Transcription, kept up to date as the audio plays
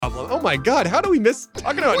problem. Oh my God, how do we miss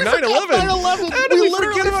talking about 9/11? 9/11. How did we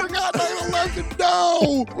literally forget about forgot 9/11.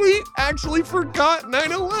 No. We actually forgot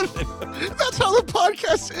 9/11. That's how the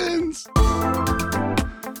podcast ends.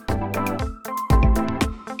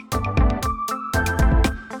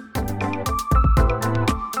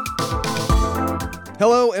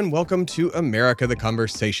 Hello and welcome to America the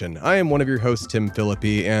Conversation. I am one of your hosts, Tim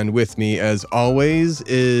Philippi, and with me, as always,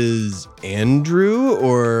 is Andrew,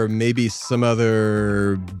 or maybe some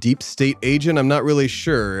other deep state agent. I'm not really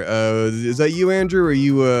sure. Is that you, Andrew, or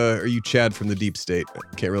are you Chad from the deep state?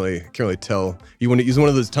 I can't really tell. You want to use one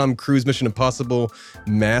of those Tom Cruise Mission Impossible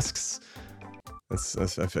masks? I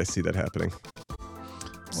see that happening.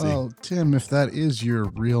 Well, Tim, if that is your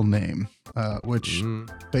real name, which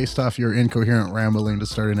based off your incoherent rambling to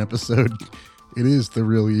start an episode, it is the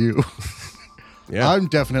real you. Yeah. I'm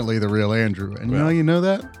definitely the real Andrew. And Well. you know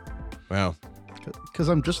that? Wow. Because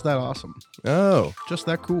I'm just that awesome. Oh. Just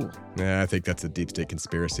that cool. Yeah, I think that's a deep state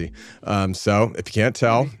conspiracy. So if you can't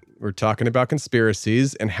tell, we're talking about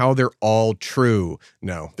conspiracies and how they're all true.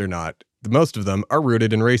 No, they're not. Most of them are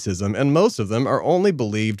rooted in racism, and most of them are only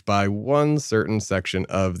believed by one certain section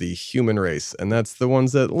of the human race, and that's the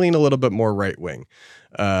ones that lean a little bit more right-wing.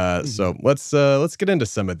 So let's get into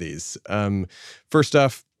some of these. First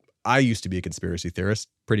off, I used to be a conspiracy theorist,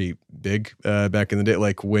 pretty big back in the day,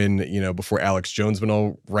 like when, before Alex Jones went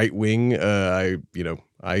all right-wing,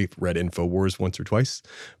 I read InfoWars once or twice,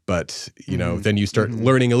 but then you start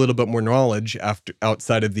learning a little bit more knowledge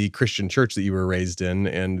outside of the Christian church that you were raised in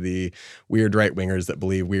and the weird right-wingers that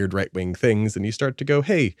believe weird right-wing things, and you start to go,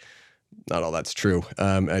 hey, not all that's true.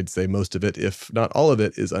 I'd say most of it, if not all of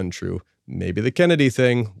it, is untrue. Maybe the Kennedy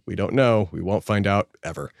thing, we don't know. We won't find out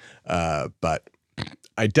ever. But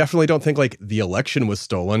I definitely don't think like the election was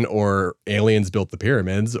stolen or aliens built the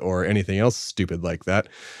pyramids or anything else stupid like that.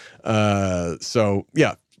 So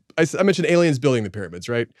yeah, I mentioned aliens building the pyramids,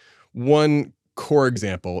 right? One core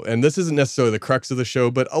example, and this isn't necessarily the crux of the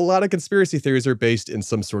show, but a lot of conspiracy theories are based in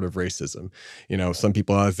some sort of racism. Some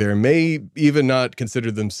people out there may even not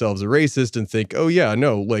consider themselves a racist and think, oh yeah,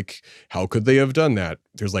 no, like how could they have done that?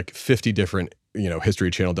 There's like 50 different History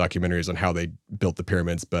Channel documentaries on how they built the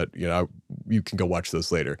pyramids, but you can go watch those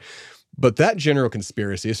later. But that general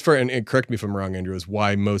conspiracy is and correct me if I'm wrong, Andrew, is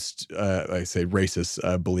why most, I say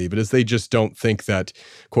racists believe it, is they just don't think that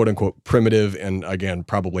quote unquote primitive and again,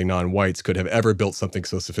 probably non-whites could have ever built something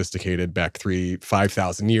so sophisticated back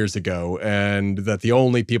 5,000 years ago. And that the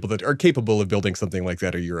only people that are capable of building something like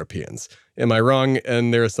that are Europeans. Am I wrong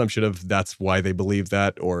in their assumption of that's why they believe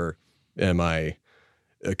that? Or am I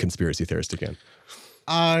a conspiracy theorist again?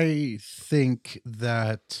 I think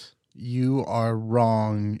that you are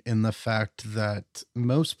wrong in the fact that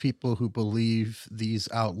most people who believe these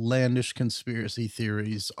outlandish conspiracy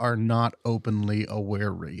theories are not openly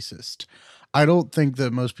aware racist. I don't think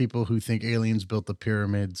that most people who think aliens built the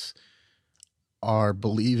pyramids are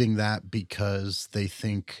believing that because they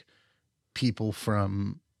think people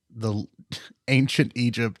from the ancient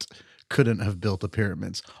Egypt couldn't have built the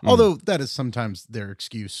pyramids. Although that is sometimes their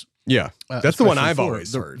excuse. Yeah, that's the one I've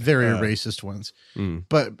always the heard. Very racist ones,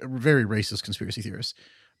 but very racist conspiracy theorists.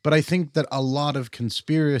 But I think that a lot of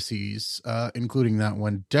conspiracies, including that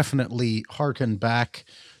one, definitely harken back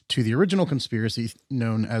to the original conspiracy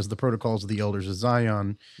known as the Protocols of the Elders of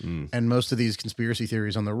Zion. And most of these conspiracy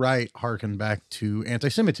theories on the right harken back to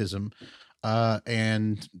anti-Semitism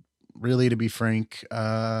and really, to be frank,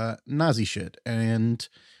 Nazi shit. And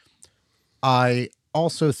I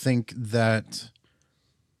also think that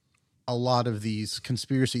a lot of these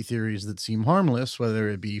conspiracy theories that seem harmless, whether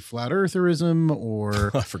it be flat eartherism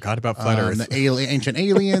or I forgot about flat Earth, the ancient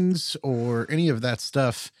aliens or any of that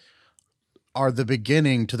stuff, are the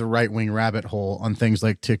beginning to the right-wing rabbit hole on things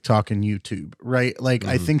like TikTok and YouTube, right? Like,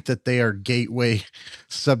 I think that they are gateway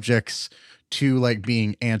subjects to like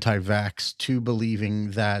being anti-vax, to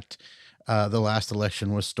believing that the last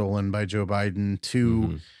election was stolen by Joe Biden,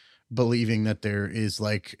 to believing that there is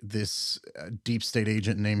like this deep state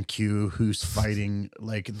agent named Q who's fighting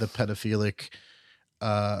like the pedophilic,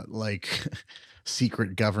 like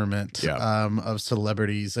secret government of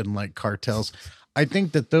celebrities and like cartels. I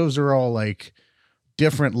think that those are all like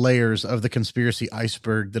different layers of the conspiracy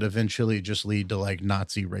iceberg that eventually just lead to like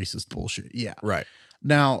Nazi racist bullshit. Yeah. right?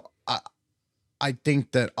 Now, I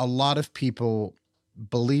think that a lot of people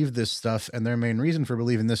believe this stuff, and their main reason for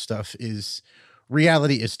believing this stuff is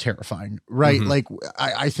reality is terrifying, right? Like,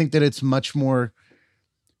 I think that it's much more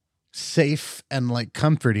safe and like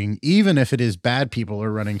comforting, even if it is bad people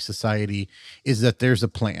are running society, is that there's a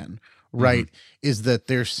plan, right? Is that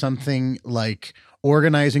there's something like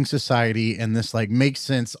organizing society, and this like makes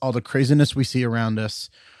sense. All the craziness we see around us,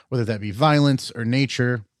 whether that be violence or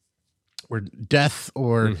nature or death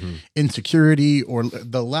or insecurity or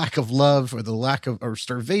the lack of love or the lack of or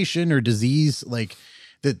starvation or disease, like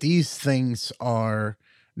that these things are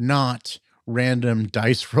not random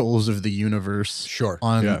dice rolls of the universe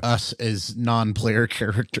on us as non-player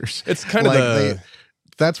characters. It's kind of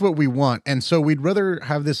that's what we want. And so we'd rather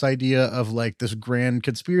have this idea of like this grand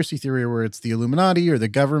conspiracy theory where it's the Illuminati or the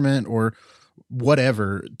government or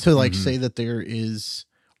whatever to like say that there is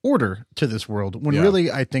order to this world when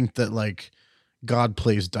really I think that like God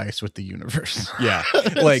plays dice with the universe. Yeah.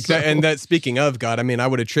 Like so, and that speaking of God, I mean, I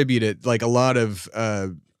would attribute it like a lot of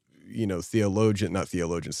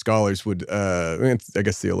scholars would I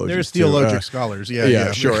guess theologians. There's theologic scholars.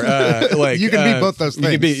 Yeah, sure. Like you can be both those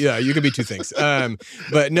things. You can be two things.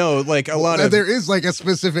 But no, like a lot of there is like a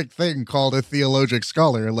specific thing called a theologic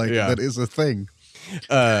scholar, like that is a thing.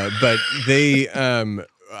 But they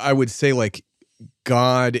I would say like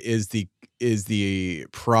God is the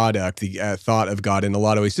product, the thought of God in a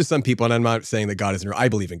lot of ways. Just some people, and I'm not saying that God isn't real. I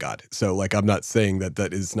believe in God, so like I'm not saying that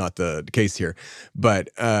that is not the case here. But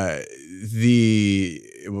that's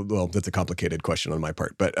a complicated question on my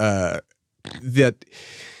part. But that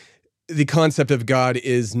the concept of God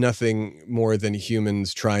is nothing more than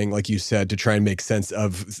humans trying, like you said, to try and make sense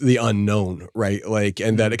of the unknown, right? Like,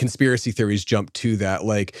 and that conspiracy theories jump to that.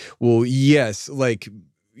 Like, well, yes, like,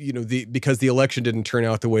 because the election didn't turn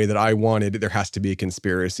out the way that I wanted, there has to be a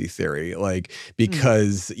conspiracy theory. Like,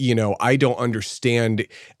 because, I don't understand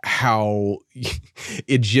how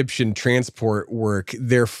Egyptian transport work.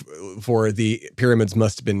 Therefore, the pyramids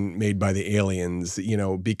must have been made by the aliens,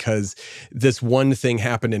 because this one thing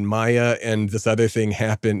happened in Maya and this other thing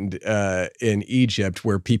happened in Egypt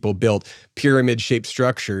where people built pyramid-shaped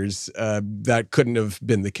structures. That couldn't have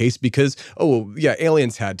been the case because,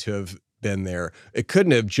 aliens had to have been there. It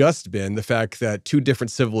couldn't have just been the fact that two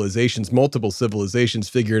different civilizations, multiple civilizations,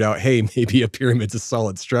 figured out, hey, maybe a pyramid's a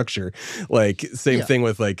solid structure. Like same thing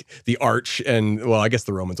with like the arch, and well, I guess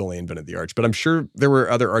the Romans only invented the arch, but I'm sure there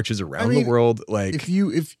were other arches around the world. Like if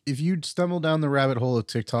you stumble down the rabbit hole of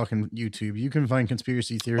TikTok and YouTube, you can find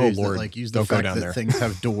conspiracy theories that like use the fact that things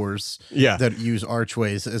have doors that use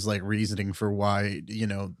archways as like reasoning for why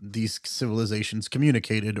these civilizations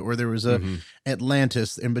communicated, or there was a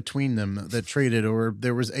Atlantis in between them that traded, or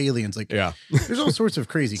there was aliens. Like, there's all sorts of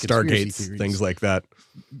crazy conspiracy theories, things like that.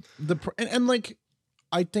 And like,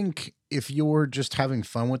 I think if you're just having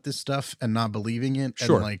fun with this stuff and not believing it, and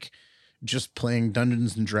like just playing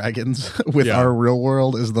Dungeons and Dragons with our real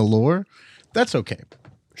world as the lore, that's okay.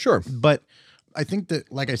 Sure, but I think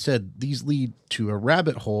that, like I said, these lead to a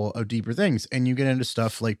rabbit hole of deeper things, and you get into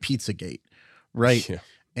stuff like Pizzagate, right?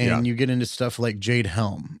 And you get into stuff like Jade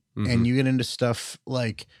Helm, and you get into stuff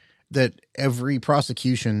like that every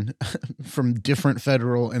prosecution from different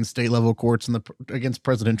federal and state level courts against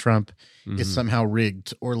President Trump is somehow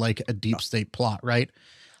rigged, or like a deep state plot, right?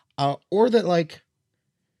 Or that like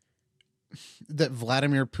that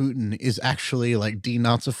Vladimir Putin is actually like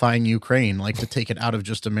denazifying Ukraine, like to take it out of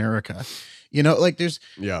just America. Like there's,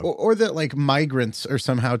 or that like migrants are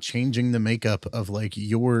somehow changing the makeup of like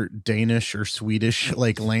your Danish or Swedish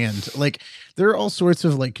like land. Like there are all sorts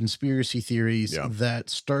of like conspiracy theories that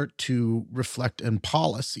start to reflect in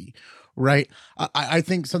policy, right? I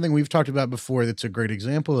think something we've talked about before that's a great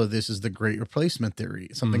example of this is the Great Replacement theory,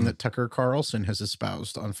 something that Tucker Carlson has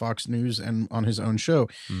espoused on Fox News and on his own show,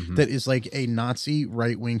 that is like a Nazi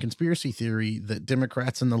right-wing conspiracy theory that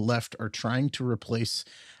Democrats and the left are trying to replace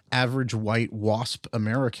average white WASP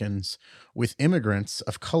Americans with immigrants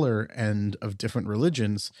of color and of different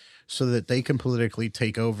religions so that they can politically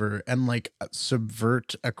take over and like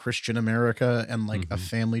subvert a Christian America and like a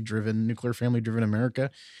nuclear family driven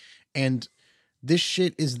America. And this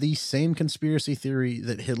shit is the same conspiracy theory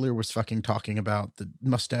that Hitler was fucking talking about, the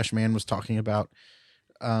Mustache Man was talking about,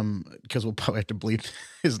 because we'll probably have to bleep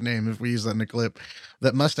his name if we use that in a clip,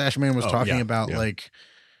 that Mustache Man was talking about like,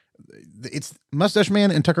 it's Mustache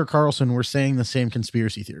Man and Tucker Carlson were saying the same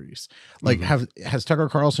conspiracy theories. Like, has Tucker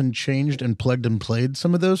Carlson changed and plugged and played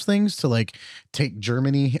some of those things to like take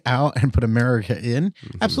Germany out and put America in?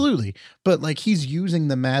 Absolutely. But like, he's using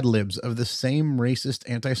the Mad Libs of the same racist,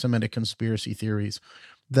 anti-Semitic conspiracy theories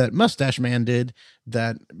that Mustache Man did,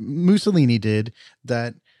 that Mussolini did,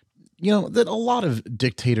 that that a lot of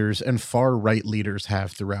dictators and far right leaders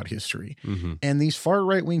have throughout history. And these far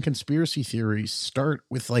right wing conspiracy theories start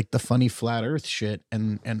with like the funny flat earth shit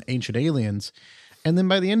and ancient aliens. And then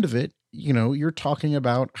by the end of it, you're talking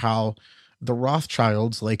about how the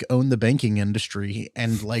Rothschilds like own the banking industry,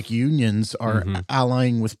 and like unions are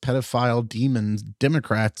allying with pedophile demons,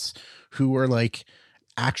 Democrats who are like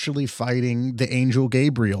actually fighting the angel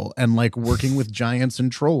Gabriel and like working with giants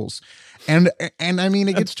and trolls. And I mean,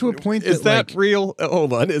 it gets to a point is that like, real?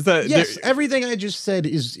 Hold on. Is that yes, everything I just said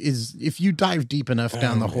is if you dive deep enough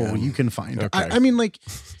down the hole, you can find it. I mean, like,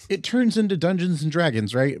 it turns into Dungeons and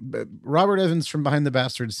Dragons, right? Robert Evans from Behind the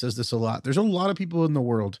Bastards says this a lot. There's a lot of people in the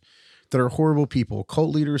world that are horrible people,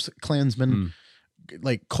 cult leaders, Klansmen,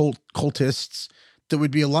 like cultists, that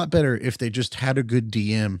would be a lot better if they just had a good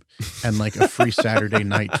DM and like a free Saturday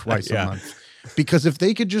night twice a month. Because if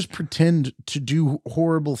they could just pretend to do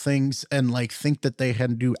horrible things and like think that they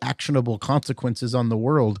had do actionable consequences on the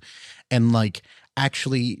world and like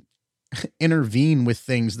actually intervene with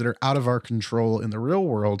things that are out of our control in the real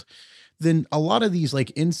world, then a lot of these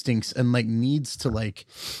like instincts and like needs to like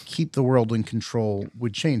keep the world in control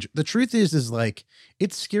would change. The truth is like,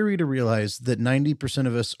 it's scary to realize that 90%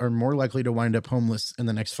 of us are more likely to wind up homeless in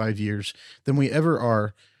the next 5 years than we ever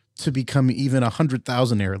are to become even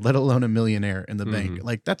 100,000-aire, let alone a millionaire in the bank.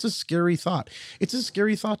 Like, that's a scary thought. It's a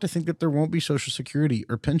scary thought to think that there won't be Social Security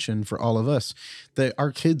or pension for all of us, that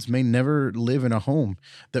our kids may never live in a home,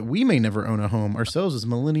 that we may never own a home ourselves as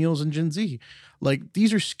millennials and Gen Z. Like,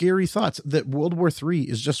 these are scary thoughts, that World War III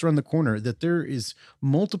is just around the corner, that there is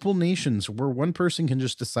multiple nations where one person can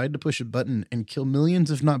just decide to push a button and kill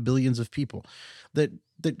millions, if not billions of people, that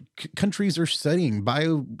countries are studying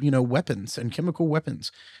bio, weapons and chemical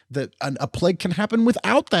weapons, that a plague can happen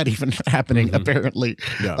without that even happening, apparently,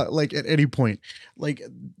 like at any point. Like,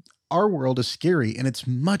 our world is scary, and it's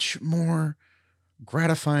much more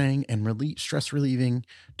gratifying and stress relieving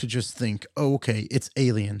to just think, oh, okay, it's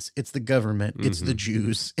aliens, it's the government, it's the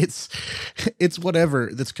Jews, it's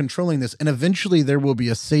whatever that's controlling this. And eventually there will be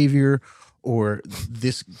a savior, or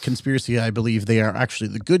this conspiracy, I believe they are actually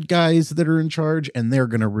the good guys that are in charge and they're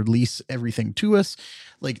going to release everything to us.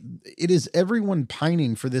 Like, it is everyone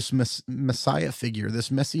pining for this messiah figure, this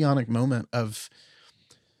messianic moment of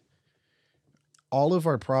all of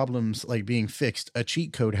our problems like being fixed, a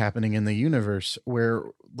cheat code happening in the universe where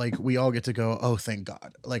like we all get to go, oh, thank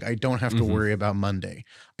God. Like, I don't have to worry about Monday.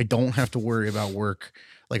 I don't have to worry about work.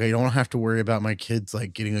 Like, I don't have to worry about my kids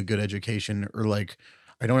like getting a good education, or like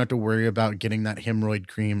I don't have to worry about getting that hemorrhoid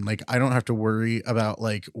cream. Like, I don't have to worry about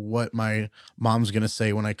like what my mom's going to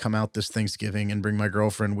say when I come out this Thanksgiving and bring my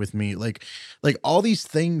girlfriend with me. Like all these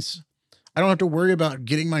things, I don't have to worry about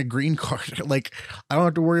getting my green card. Like, I don't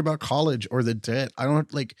have to worry about college or the debt. I don't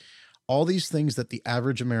have, like, all these things that the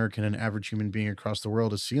average American and average human being across the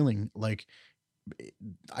world is feeling. Like,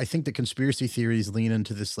 I think the conspiracy theories lean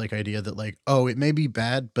into this like idea that like, oh, it may be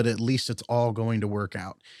bad, but at least it's all going to work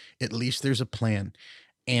out. At least there's a plan.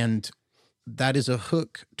 And that is a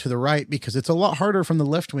hook to the right, because it's a lot harder from the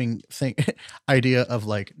left-wing thing idea of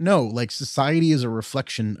like, no, like society is a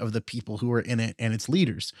reflection of the people who are in it and its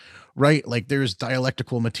leaders, right? Like, there's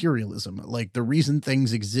dialectical materialism. Like, the reason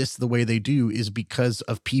things exist the way they do is because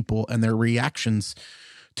of people and their reactions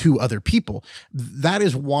to other people. That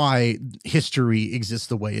is why history exists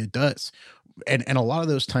the way it does. And a lot of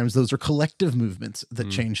those times, those are collective movements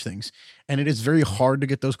that change things. And it is very hard to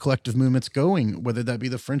get those collective movements going, whether that be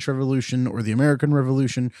the French Revolution or the American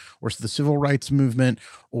Revolution or the Civil Rights Movement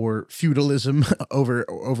or feudalism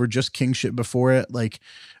over just kingship before it, like,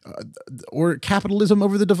 or capitalism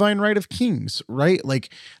over the divine right of kings, right?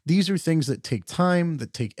 Like, these are things that take time,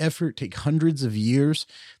 that take effort, take hundreds of years,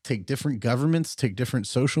 take different governments, take different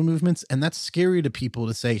social movements. And that's scary to people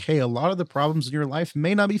to say, hey, a lot of the problems in your life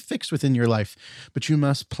may not be fixed within your life, but you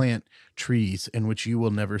must plant trees in which you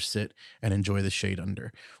will never sit and enjoy the shade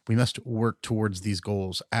under. We must work towards these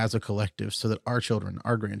goals as a collective so that our children,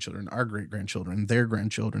 our grandchildren, our great-grandchildren, their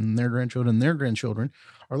grandchildren, their grandchildren, their grandchildren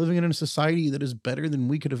are living in a society that is better than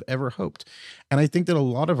we could have ever hoped. And I think that a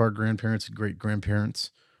lot of our grandparents and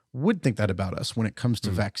great-grandparents would think that about us when it comes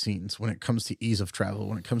to vaccines, when it comes to ease of travel,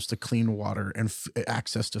 when it comes to clean water and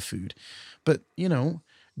access to food. But,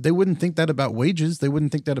 they wouldn't think that about wages. They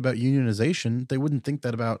wouldn't think that about unionization. They wouldn't think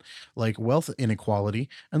that about like wealth inequality.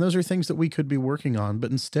 And those are things that we could be working on.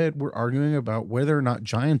 But instead, we're arguing about whether or not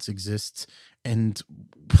giants exists and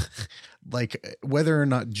like whether or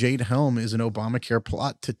not Jade Helm is an Obamacare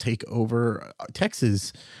plot to take over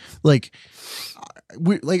Texas. Like,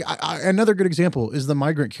 another good example is the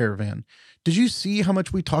migrant caravan. Did you see how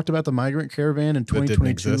much we talked about the migrant caravan in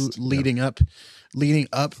 2022 leading up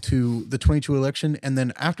to the 22 election? And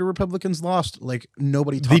then after Republicans lost, like,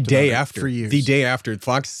 nobody talked about it for years. The day after,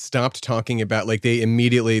 Fox stopped talking about, like, they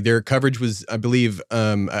immediately, their coverage was, I believe,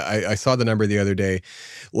 I saw the number the other day,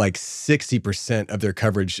 like 60% of their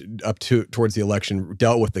coverage up towards the election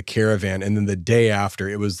dealt with the caravan. And then the day after,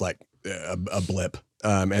 it was like a blip.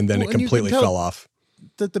 And then it completely fell off.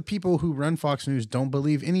 that the people who run Fox News don't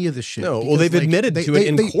believe any of this shit. No, well, they've admitted to it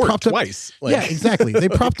in court twice. Yeah, exactly. They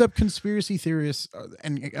propped up conspiracy theorists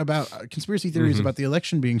and about conspiracy theories about the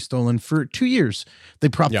election being stolen for 2 years. They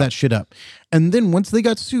propped that shit up. And then once they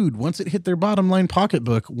got sued, once it hit their bottom line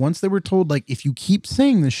pocketbook, once they were told, like, if you keep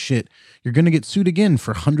saying this shit, you're going to get sued again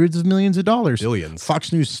for hundreds of millions of dollars. Billions.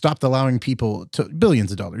 Fox News stopped allowing people to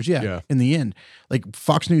billions of dollars. Yeah. In the end, like,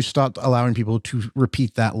 Fox News stopped allowing people to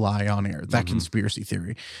repeat that lie on air, that conspiracy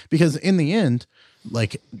theory, because in the end,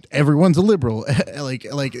 like, everyone's a liberal. like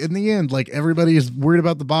in the end, like, everybody is worried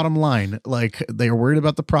about the bottom line. Like, they are worried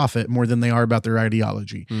about the profit more than they are about their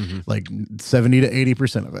ideology. Like 70 to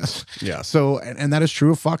 80% of us. Yeah. So, and that is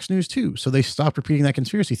true of Fox News too. So they stopped repeating that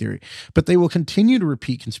conspiracy theory, but they will continue to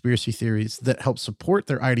repeat conspiracy theories that help support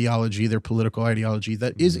their ideology, their political ideology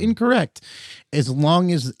that is incorrect, as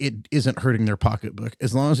long as it isn't hurting their pocketbook,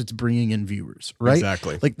 as long as it's bringing in viewers, right?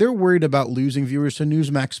 Exactly. Like, they're worried about losing viewers to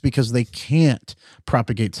Newsmax because they can't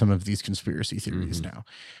propagate some of these conspiracy theories now.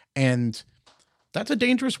 And that's a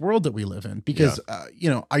dangerous world that we live in, because,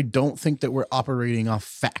 I don't think that we're operating off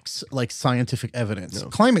facts, like scientific evidence. No.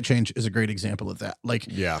 Climate change is a great example of that. Like,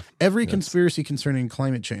 every conspiracy concerning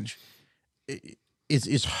climate change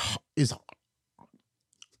is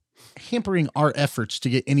hampering our efforts to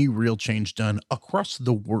get any real change done across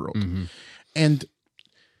the world. And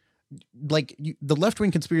like, the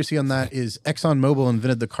left-wing conspiracy on that is ExxonMobil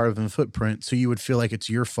invented the carbon footprint, so you would feel like it's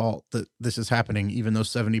your fault that this is happening, even though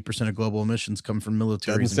 70% of global emissions come from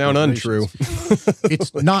military. Doesn't sound untrue.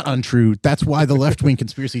 It's not untrue. That's why the left-wing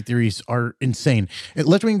conspiracy theories are insane.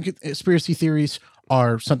 Left-wing conspiracy theories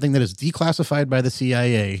are something that is declassified by the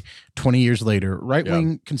CIA 20 years later.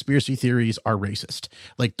 Right-wing conspiracy theories are racist.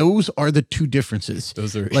 Like, those are the two differences.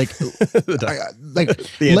 Those are like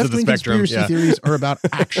left-wing conspiracy theories are about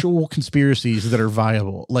actual conspiracies that are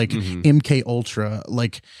viable, like MK Ultra,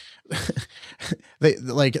 like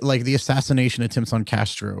like the assassination attempts on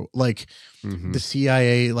Castro, like the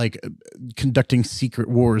CIA, like, conducting secret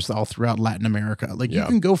wars all throughout Latin America. Like, you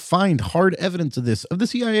can go find hard evidence of this, of the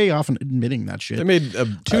CIA often admitting that shit. They made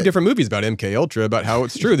 2 different movies about MK Ultra, about how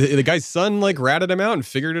it's true. The guy's son, like, ratted him out and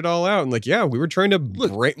figured it all out. And, like, we were trying to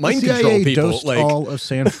mind control people. Dosed like, all of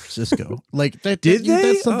San Francisco. Like, that did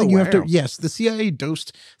they? That's something you have to. Yes, the CIA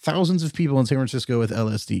dosed thousands of people in San Francisco with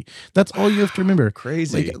LSD. That's all you have to remember.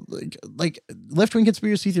 Crazy. Like left-wing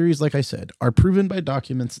conspiracy theories, like I said, are proven by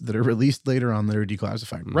documents that are released later on that are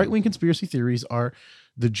declassified. Right-wing conspiracy theories are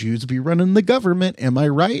the Jews be running the government. Am I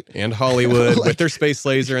right? And Hollywood with their space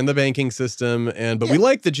laser and the banking system. But we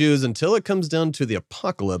like the Jews until it comes down to the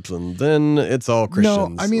apocalypse, and then it's all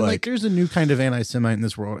Christians. No, I mean, like, there's a new kind of anti-Semite in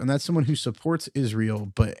this world, and that's someone who supports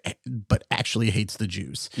Israel, but actually hates the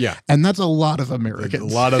Jews. Yeah. And that's a lot of Americans.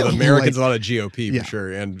 A lot of Americans, a lot of GOP for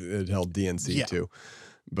sure. And it held DNC too.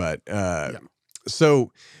 But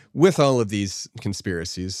so with all of these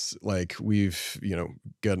conspiracies, like, we've,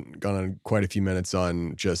 gone on quite a few minutes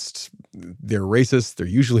on just they're racist. They're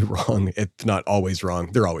usually wrong. It's not always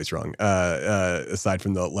wrong. They're always wrong. Aside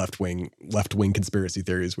from the left wing conspiracy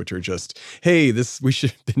theories, which are just, hey, we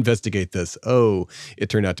should investigate this. Oh, it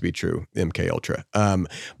turned out to be true. MK Ultra.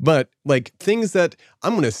 But like, things that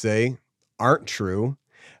I'm going to say aren't true.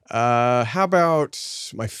 How about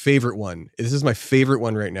my favorite one? This is my favorite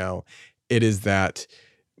one right now. It is that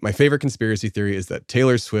my favorite conspiracy theory is that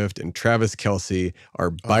Taylor Swift and Travis Kelce are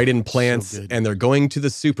Biden plants, and they're going to the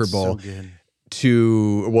Super Bowl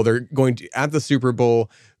they're going to, at the Super Bowl,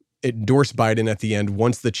 endorse Biden at the end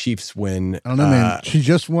once the Chiefs win. I don't know, man. She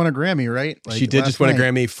just won a Grammy, right? Like, she did just win a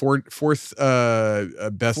Grammy, fourth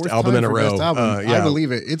best album in a row. I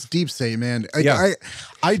believe it. It's deep state, man.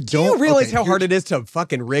 I don't. Do you realize how hard it is to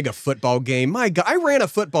fucking rig a football game? My God, I ran a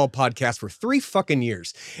football podcast for 3 fucking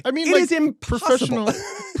years. I mean, it is impossible.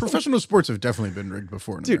 Professional sports have definitely been rigged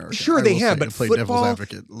before in America. Sure, they have, but play football, devil's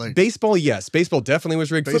advocate. Like, baseball, yes, baseball definitely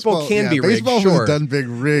was rigged. Football can be rigged. Baseball was done big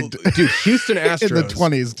rigged, dude. Houston Astros in the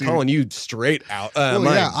 20s, dude. Calling you straight out.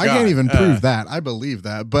 I can't even prove that. I believe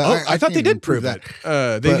that, but I thought they did prove that.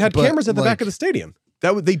 They had cameras at the back of the stadium.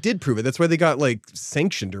 They did prove it. That's why they got, like,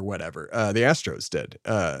 sanctioned or whatever. The Astros did.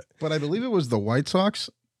 But I believe it was the White Sox,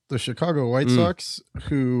 the Chicago White Sox,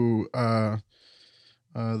 who the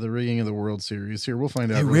rigging of the World Series. Here, we'll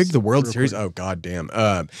find out. They rigged the World Series. Oh, goddamn.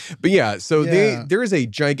 But yeah, so there is a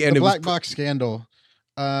gigantic black box scandal.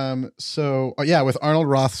 With Arnold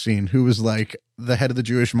Rothstein, who was like the head of the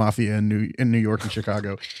Jewish mafia in New York and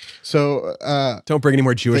Chicago. So don't bring any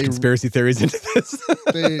more Jewish conspiracy theories into this.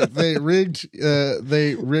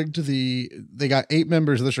 they got 8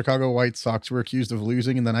 members of the Chicago White Sox who were accused of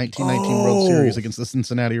losing in the 1919 World Series against the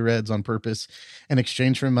Cincinnati Reds on purpose in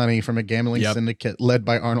exchange for money from a gambling syndicate led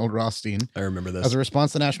by Arnold Rothstein. I remember this. As a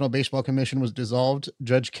response, the National Baseball Commission was dissolved.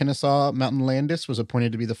 Judge Kennesaw Mountain Landis was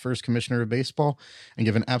appointed to be the first commissioner of baseball and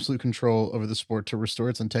given absolute control over the sport to restore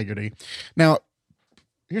its integrity. Now,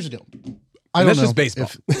 here's the deal. I don't know just baseball.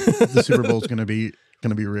 if the Super Bowl is going to be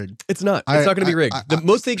rigged. It's not. It's not going to be rigged. The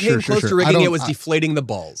most they came close to rigging it was deflating the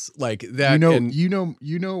balls, like that. You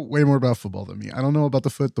know way more about football than me. I don't know about the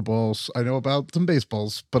footballs. I know about some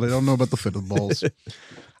baseballs, but I don't know about the footballs.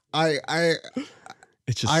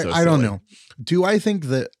 It's just I don't know. Do I think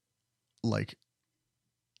that like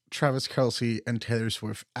Travis Kelce and Taylor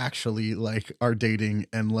Swift actually like are dating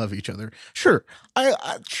and love each other? Sure.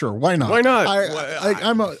 Sure. Why not? Why not?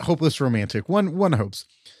 I'm a hopeless romantic. One hopes.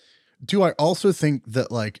 Do I also think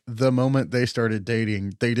that like the moment they started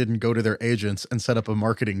dating, they didn't go to their agents and set up a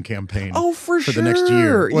marketing campaign? For sure. The next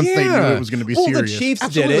year, once they knew it was going to be serious. The Chiefs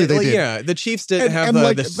Absolutely, did it. They did. Yeah, the Chiefs did have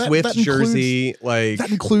the Swift jersey. Like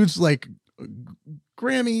that includes like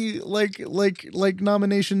Grammy like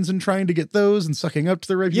nominations and trying to get those and sucking up to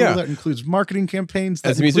the right people. That includes marketing campaigns.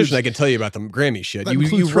 As a musician, I can tell you about the Grammy shit.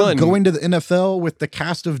 You run going to the NFL with the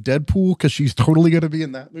cast of Deadpool because she's totally going to be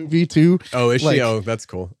in that movie too. Oh, is she? Oh, that's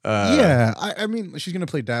cool. I mean, she's going to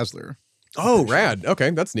play Dazzler. Oh, rad. Okay,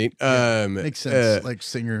 that's neat. Makes sense. Like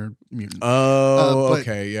singer mutant.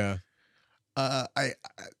 Okay, yeah.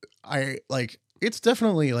 I like. It's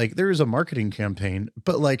definitely like there is a marketing campaign,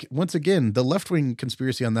 but like once again, the left-wing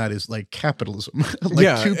conspiracy on that is like capitalism.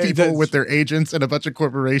 Two people with their agents and a bunch of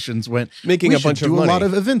corporations went making a bunch of money. Do a lot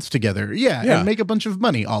of events together, and make a bunch of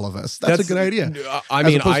money. All of us. That's a good idea.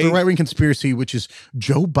 As opposed to the right-wing conspiracy, which is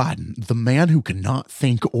Joe Biden, the man who cannot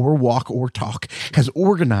think or walk or talk, has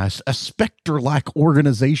organized a specter-like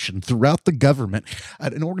organization throughout the government,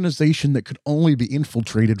 an organization that could only be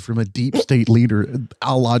infiltrated from a deep state leader,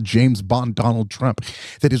 a la James Bond, Donald Trump,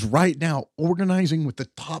 that is right now organizing with the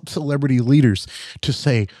top celebrity leaders to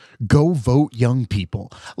say, go vote young people.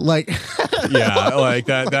 Like, like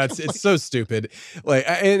it's so stupid. Like,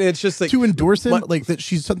 and it's just like to endorse him, like that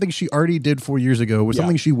she's something she already did 4 years ago, was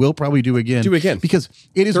something she will probably do again. Because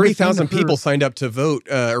it is 30,000 people signed up to vote,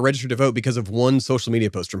 or registered to vote because of one social media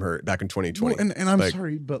post from her back in 2020. Well, and I'm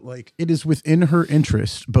sorry, but like it is within her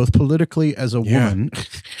interest, both politically as a woman,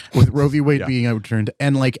 with Roe v. Wade being overturned,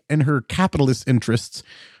 and like in her capitalist interests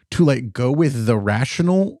to like go with the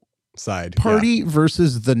rational side party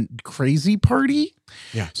versus the crazy party.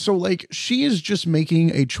 So like she is just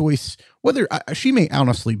making a choice, whether she may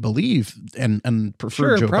honestly believe and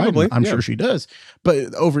prefer Joe Biden. I'm sure she does,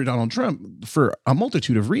 but over Donald Trump for a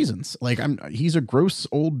multitude of reasons. Like he's a gross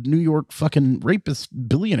old New York fucking rapist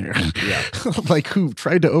billionaire, like who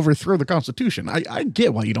tried to overthrow the Constitution. I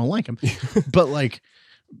get why you don't like him, but like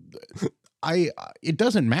it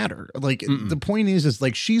doesn't matter. Like the point is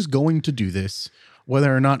like she's going to do this,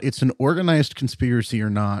 whether or not it's an organized conspiracy or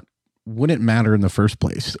not, wouldn't matter in the first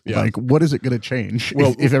place. Like, what is it going to change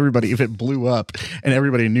if it blew up and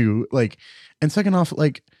everybody knew? Like, and second off,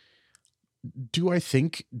 like, do I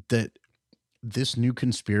think that this new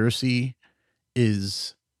conspiracy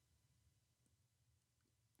is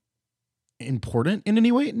important in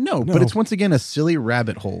any way? No, but it's once again a silly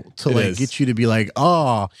rabbit hole to like get you to be like,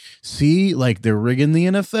 oh, see, like they're rigging the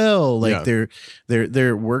NFL, like they're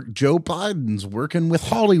Joe Biden's working with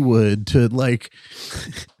Hollywood to like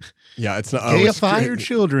it's not gayify your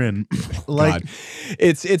children. Like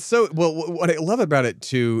it's so well. What I love about it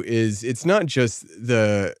too is it's not just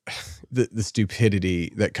the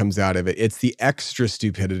stupidity that comes out of it. It's the extra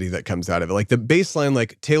stupidity that comes out of it. Like the baseline,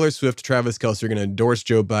 like Taylor Swift, Travis Kelce are going to endorse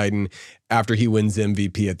Joe Biden after he wins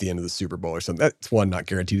MVP at the end of the Super Bowl or something. That's one, not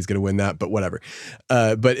guaranteed he's going to win that, but whatever.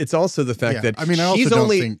 But it's also the fact that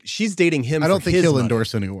she's dating him. I don't think he'll money.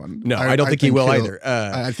 Endorse anyone. No, I don't think he will either.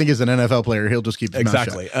 I think as an NFL player, he'll just keep his mouth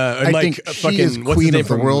shut. I think she is queen of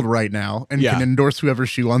the world right now and can endorse whoever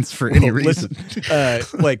she wants for any reason.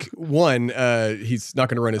 Like one, he's not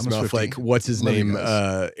going to run his mouth like what's his name,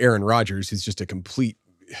 Aaron Rodgers, who's just a complete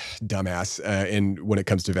dumbass when it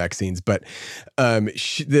comes to vaccines. But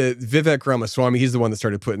the Vivek Ramaswamy, he's the one that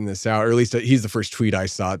started putting this out, or at least he's the first tweet I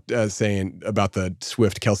saw saying about the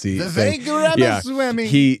Swift Kelce thing. Ramaswamy.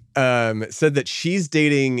 He said that she's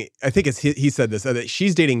dating, I think he said this, that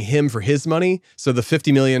she's dating him for his money. So the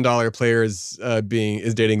 $50 million player is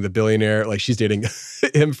dating the billionaire. Like she's dating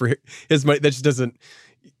him for his money. That just doesn't,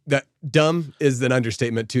 that dumb is an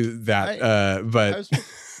understatement to that.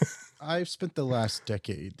 I've spent the last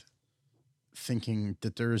decade thinking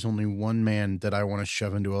that there is only one man that I want to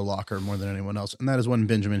shove into a locker more than anyone else, and that is one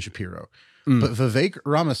Benjamin Shapiro. But Vivek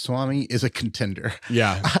Ramaswamy is a contender.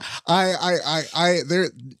 Yeah.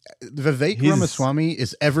 Vivek Ramaswamy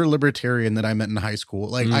is ever libertarian that I met in high school.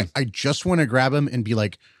 Like I just want to grab him and be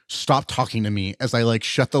like, stop talking to me as I like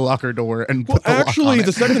shut the locker door and put the lock on it.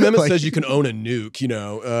 The Second Amendment says you can own a nuke, you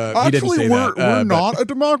know. He didn't say we're that, not a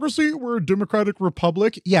democracy. We're a democratic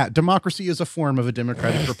republic. Yeah, democracy is a form of a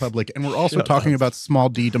democratic republic. And we're also talking about small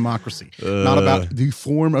d democracy, not about the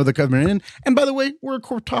form of the government. And by the way, we're a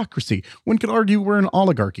courtocracy. One could argue we're an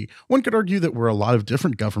oligarchy. One could argue that we're a lot of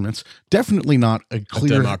different governments. Definitely not a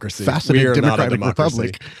clear, democracy. faceted democratic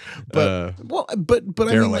republic. But I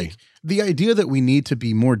mean, like, the idea that we need to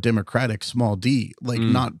be more democratic, small d, like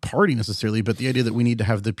not party necessarily, but the idea that we need to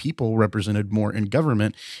have the people represented more in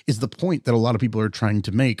government is the point that a lot of people are trying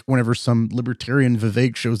to make whenever some libertarian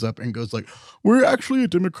Vivek shows up and goes like, we're actually a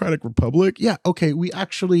democratic republic. Yeah, okay, we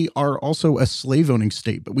actually are also a slave owning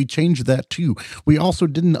state, but we changed that too. We also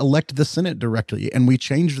didn't elect the Senate directly, and we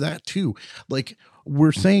changed that too. Like,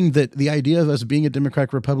 we're saying that the idea of us being a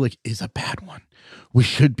democratic republic is a bad one. We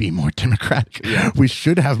should be more democratic. Yeah. We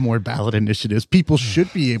should have more ballot initiatives. People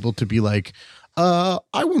should be able to be like, I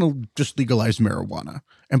want to just legalize marijuana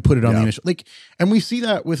and put it on the initiative. Like, and we see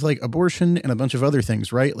that with like abortion and a bunch of other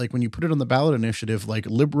things, right? Like when you put it on the ballot initiative, like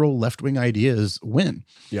liberal left-wing ideas win.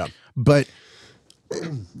 Yeah. But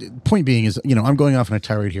point being is, you know, I'm going off on a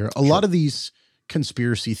tirade here. A lot of these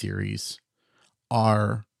conspiracy theories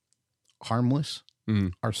are harmless,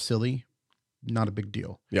 are silly, not a big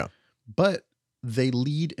deal. Yeah. But they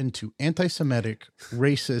lead into anti-Semitic,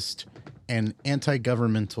 racist, and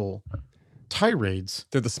anti-governmental tirades.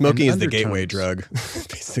 They're the smoking is the gateway drug,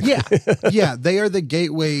 basically. Yeah. Yeah. They are the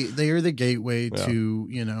gateway. They are the gateway to,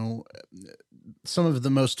 you know, some of the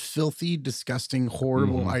most filthy, disgusting,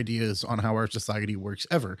 horrible ideas on how our society works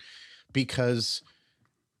ever, because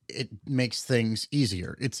it makes things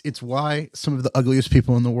easier. It's why some of the ugliest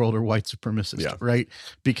people in the world are white supremacists, right?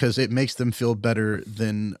 Because it makes them feel better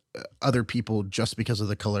than other people just because of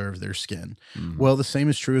the color of their skin. Well, the same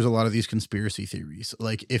is true as a lot of these conspiracy theories.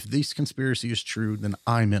 Like, if this conspiracy is true, then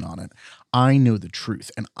I'm in on it. I know the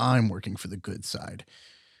truth, and I'm working for the good side.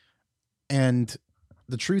 And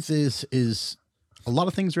the truth is a lot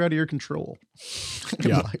of things are out of your control.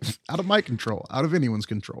 Out of my control, out of anyone's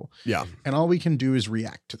control. Yeah. And all we can do is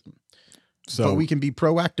react to them. But we can be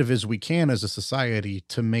proactive as we can as a society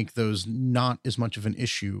to make those not as much of an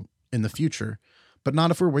issue in the future, but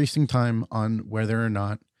not if we're wasting time on whether or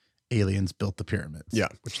not aliens built the pyramids. Yeah.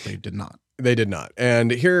 Which they did not. They did not.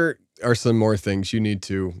 And here are some more things you need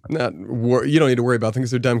to you don't need to worry about,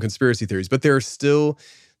 things. They're dumb conspiracy theories, but they're still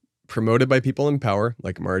promoted by people in power,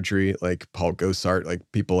 like Marjorie, like Paul Gosar, like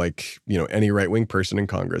people like, you know, any right-wing person in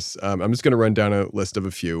Congress. I'm just going to run down a list of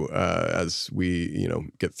a few as we, you know,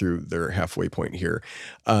 get through their halfway point here.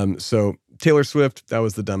 So Taylor Swift, that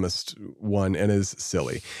was the dumbest one and is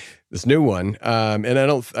silly. This new one, and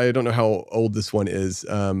I don't know how old this one is,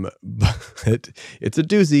 but it's a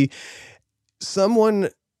doozy. Someone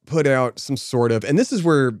put out some sort of, and this is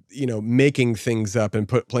where, you know, making things up and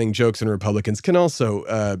playing jokes on Republicans can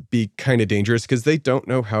also be kind of dangerous because they don't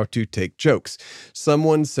know how to take jokes.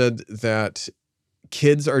 Someone said that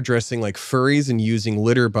kids are dressing like furries and using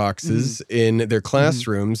litter boxes in their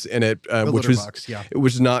classrooms, and it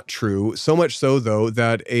was not true. So much so, though,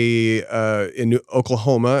 that in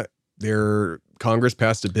Oklahoma, their Congress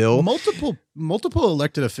passed a bill. Multiple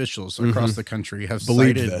elected officials across the country have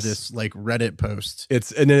cited this like Reddit post.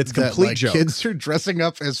 It's complete joke. Kids are dressing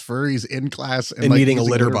up as furries in class and like, eating a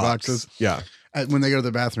litter boxes. Yeah, when they go to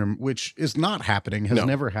the bathroom, which is not happening. Has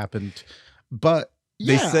never happened. But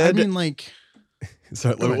they said, I mean, like.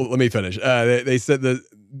 So let me finish. They said that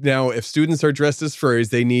now if students are dressed as furries,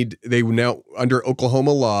 they now under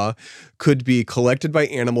Oklahoma law could be collected by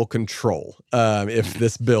animal control if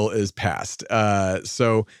this bill is passed.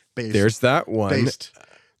 So there's that one.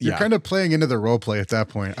 You're kind of playing into the role play at that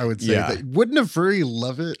point, I would say. That, wouldn't a furry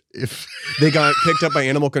love it if they got picked up by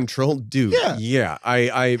animal control? Dude, yeah.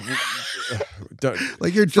 I don't,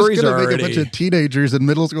 like, you're just going to make a bunch of teenagers in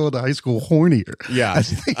middle school and high school hornier. Yeah.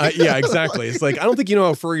 Yeah, exactly. It's like, I don't think you know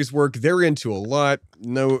how furries work. They're into a lot.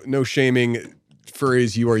 No shaming.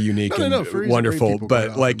 Furries, you are unique and wonderful,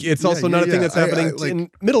 but like, it's also not a thing that's happening in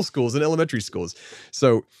middle schools and elementary schools.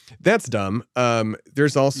 So that's dumb.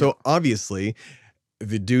 There's also obviously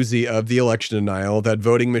the doozy of the election denial, that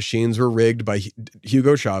voting machines were rigged by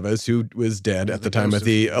Hugo Chavez, who was dead at the time of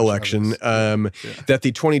the election, that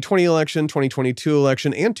the 2020 election, 2022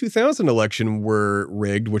 election, and 2000 election were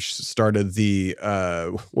rigged, which started the,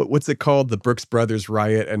 what's it called? The Brooks Brothers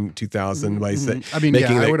riot in 2000 by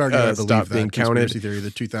making I would argue I stop believe being that counted. conspiracy theory,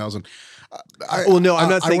 the 2000. I'm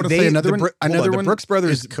not saying they. Another one. The Brooks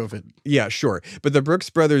Brothers is COVID. Yeah, sure. But the Brooks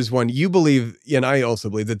Brothers one, you believe, and I also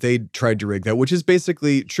believe that they tried to rig that, which is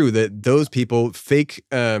basically true, that those people fake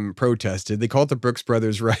protested. They call it the Brooks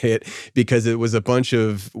Brothers riot because it was a bunch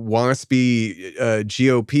of waspy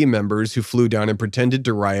GOP members who flew down and pretended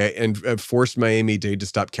to riot and forced Miami-Dade to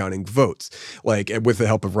stop counting votes. Like, with the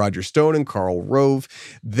help of Roger Stone and Karl Rove.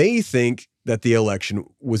 They think that the election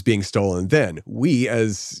was being stolen then. We,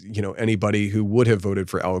 as anybody who would have voted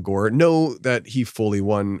for Al Gore, know that he fully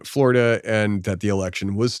won Florida and that the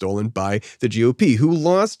election was stolen by the GOP, who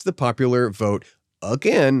lost the popular vote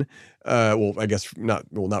again. I guess not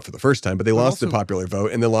for the first time, but they lost the popular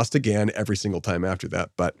vote and they lost again every single time after that.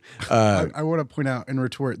 But I want to point out and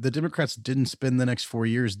retort, the Democrats didn't spend the next 4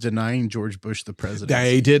 years denying George Bush the presidency.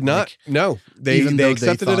 They did not. No, they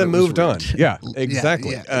accepted it and moved on. Yeah,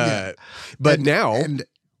 exactly. But now,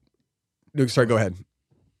 sorry, go ahead.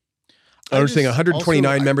 I was saying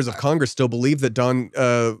 129 members of Congress still believe that Don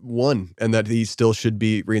won and that he still should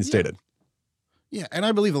be reinstated. Yeah, and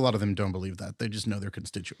I believe a lot of them don't believe that. They just know their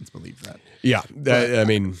constituents believe that. Yeah, I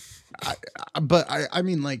mean...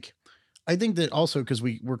 I think that also because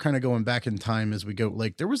we're kind of going back in time as we go,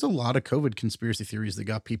 like there was a lot of COVID conspiracy theories that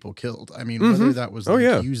got people killed. I mean, whether that was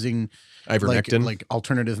using ivermectin, like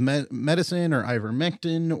alternative medicine or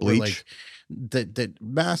ivermectin, bleach. Or like that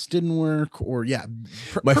masks didn't work, or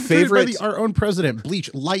my favorite by our own president,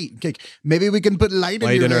 bleach, light. Like, maybe we can put light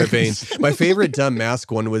in our veins. My favorite dumb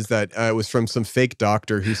mask one was that it was from some fake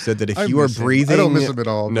doctor who said that if you are breathing, I don't miss him at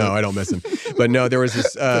all. No, I don't miss him. But no, there was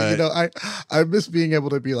this. I miss being able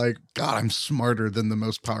to be like, God, I'm smarter than the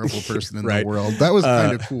most powerful person in the world. That was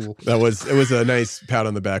kind of cool. It was a nice pat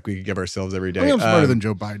on the back we could give ourselves every day. I mean, I'm smarter than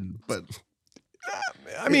Joe Biden, but.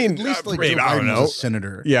 I mean, at least like Joe Biden was a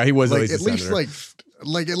senator. Yeah, he was like, at least a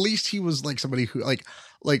senator. At least he was like somebody who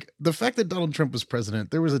like the fact that Donald Trump was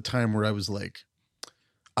president. There was a time where I was like,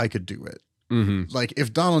 I could do it. Mm-hmm. Like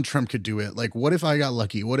if Donald Trump could do it, like what if I got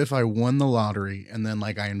lucky? What if I won the lottery and then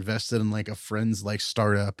like I invested in like a friend's like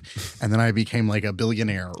startup and then I became like a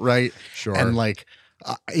billionaire, right? Sure. And like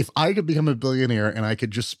if I could become a billionaire and I could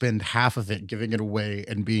just spend half of it giving it away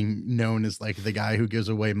and being known as like the guy who gives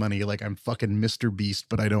away money, like I'm fucking Mr. Beast,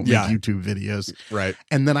 but I don't make YouTube videos. Right.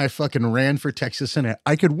 And then I fucking ran for Texas Senate,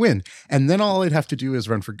 I could win. And then all I'd have to do is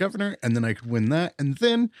run for governor and then I could win that and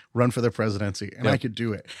then run for the presidency and I could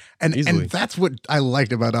do it. And that's what I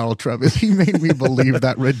liked about Donald Trump is he made me believe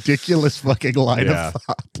that ridiculous fucking line of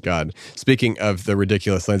thought. God. Speaking of the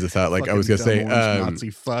ridiculous lines of thought, like fucking I was going to say, Nazi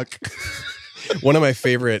fuck. One of my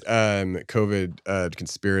favorite COVID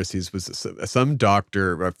conspiracies was some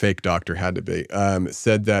doctor, a fake doctor had to be,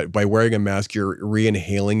 said that by wearing a mask, you're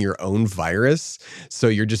re-inhaling your own virus. So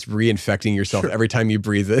you're just reinfecting yourself every time you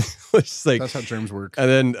breathe it. It's like, that's how germs work.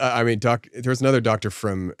 And then, there was another doctor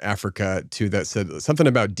from Africa too that said something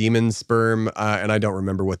about demon sperm. And I don't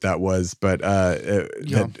remember what that was, but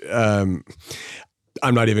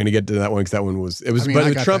I'm not even going to get to that one because that one was,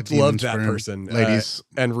 but Trump loved that person, ladies,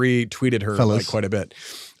 and retweeted her like quite a bit.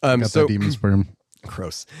 So demon sperm.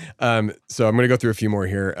 Gross. So I'm going to go through a few more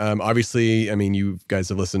here. Obviously, I mean, you guys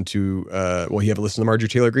have listened to, you haven't listened to the Marjorie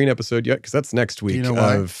Taylor Greene episode yet because that's next week. Do you know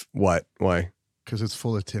why? What? Why? Because it's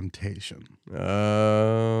full of temptation.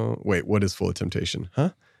 Wait, what is full of temptation?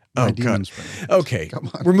 Huh? Demon sperm. Okay.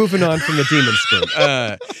 We're moving on from the demon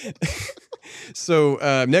sperm. So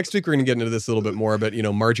next week, we're going to get into this a little bit more, but,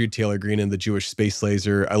 Marjorie Taylor Greene and the Jewish space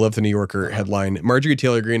laser. I love the New Yorker headline. Marjorie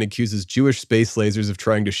Taylor Greene accuses Jewish space lasers of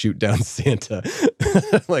trying to shoot down Santa.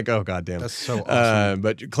 Like, oh, goddamn. That's so awesome.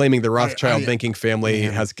 But claiming the Rothschild banking family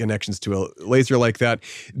has connections to a laser like that.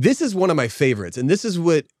 This is one of my favorites. And this is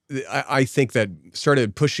what I think that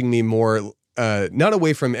started pushing me more not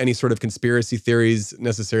away from any sort of conspiracy theories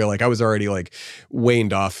necessarily. Like I was already like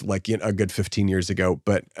waned off like a good 15 years ago,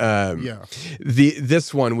 but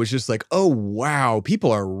this one was just like, oh wow,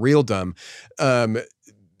 people are real dumb.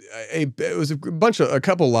 It was a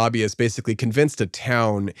couple lobbyists basically convinced a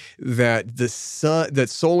town that that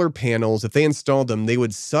solar panels, if they installed them, they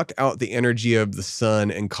would suck out the energy of the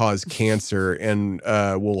sun and cause cancer and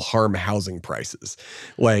will harm housing prices.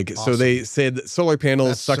 Like, awesome. So they said that solar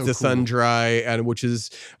panels suck the sun dry, and which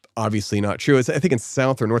is obviously not true. I think in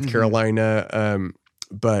South or North Carolina,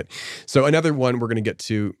 But so another one we're going to get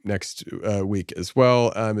to next week as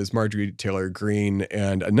well is Marjorie Taylor Greene,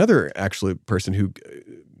 and another actually person who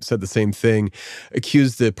said the same thing,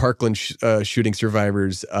 accused the Parkland shooting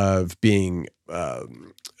survivors of being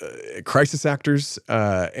crisis actors,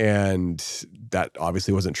 and that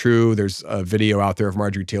obviously wasn't true. There's a video out there of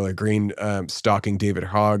Marjorie Taylor Greene stalking David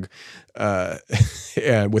Hogg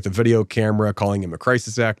and with a video camera, calling him a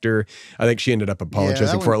crisis actor. I think she ended up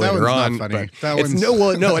apologizing for it later on. Not funny.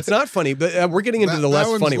 No, it's not funny. But we're getting into the less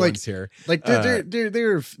funny ones here. Like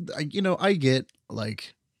they're I get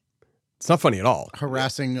like it's not funny at all.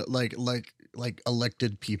 Harassing like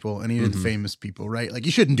elected people and even famous people, right? Like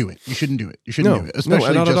you shouldn't do it. You shouldn't do it.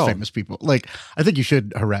 Especially not just at all. Famous people. Like I think you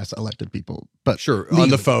should harass elected people, but sure, legally, on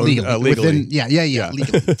the phone, legally. Within,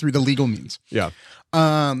 legally, through the legal means. Yeah.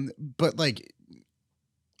 But like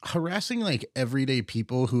harassing like everyday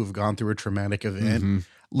people who have gone through a traumatic event,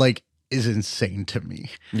 like is insane to me.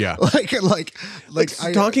 Yeah. Like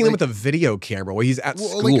stalking them with a video camera while he's at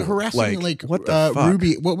school. Like harassing what the fuck?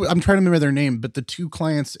 Ruby. I'm trying to remember their name, but the two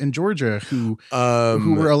clients in Georgia who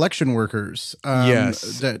were election workers.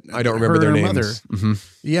 Yes. That I don't remember their names.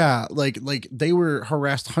 Yeah, like they were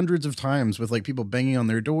harassed hundreds of times with like people banging on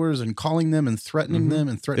their doors and calling them and threatening them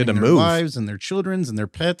and threatening their lives and their children's and their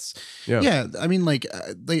pets. Yeah, I mean like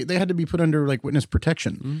they had to be put under like witness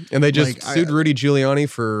protection. And they just sued Rudy Giuliani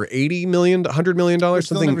for $80 million, $100 million,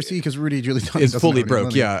 something. They'll never see because Rudy Giuliani is fully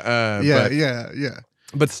broke. Yeah.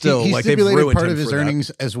 But still, he like they've stipulated ruined part him of his for earnings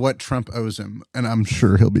as what Trump owes him, and I'm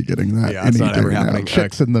sure he'll be getting that. Yeah, it's not ever happening.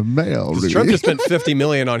 Checks in the mail. Trump just spent $50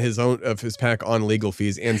 million on his own of his PAC on legal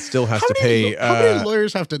fees, and still has to pay. How many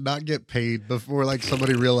lawyers have to not get paid before like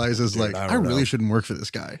somebody realizes like I really shouldn't work for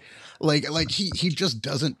this guy? Like he just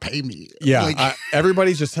doesn't pay me. Yeah, like,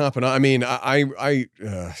 everybody's just hopping on. I mean, I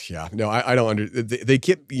don't they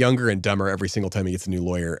get younger and dumber every single time he gets a new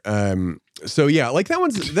lawyer. So yeah, like that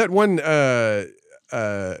one.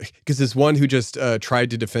 Because this one who just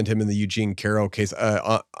tried to defend him in the Eugene Carroll case,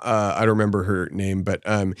 I don't remember her name, but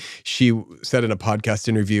she said in a podcast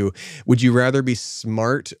interview, "Would you rather be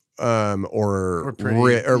smart or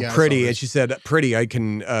pretty?" And she said, "Pretty. I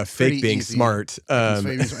can fake being easy. smart." And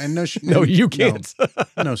no, you can't.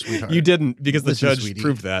 No, sweetheart, you didn't because listen, the judge sweetie.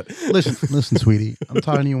 proved that. Listen, sweetie. I'm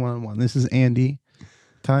talking to you one-on-one. This is Andy.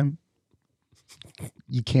 Time.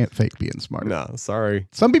 You can't fake being smart. No, sorry.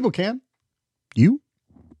 Some people can. You,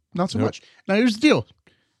 not so much. Now here's the deal: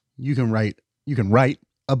 you can write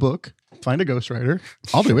a book, find a ghostwriter.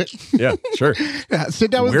 I'll do it. Yeah, sure. Yeah,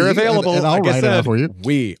 sit down with me. We're available. and I'll write it out for you.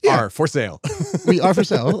 We are for sale. We are for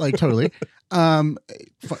sale, like totally.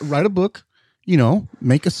 Write a book.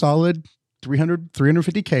 Make a solid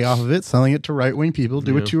 350K off of it, selling it to right wing people.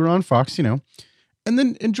 Do what you were on Fox, and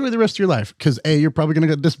then enjoy the rest of your life. Because you're probably gonna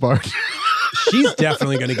get disbarred. She's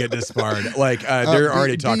definitely gonna get disbarred. Like they're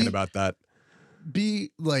already talking about that. Be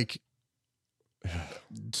like,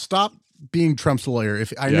 stop being Trump's lawyer.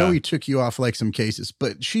 If I know he took you off like some cases,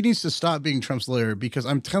 but she needs to stop being Trump's lawyer, because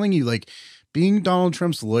I'm telling you, like, being Donald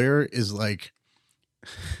Trump's lawyer is like,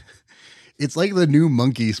 it's like the new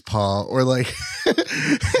monkey's paw, or like,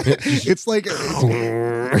 it's like,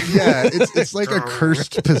 it's like a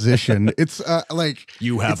cursed position. It's like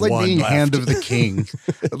you have it's like one being left. hand of the king,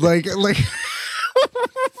 like.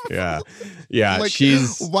 Yeah. Like,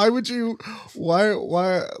 she's. Why would you? Why?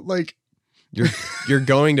 Like, you're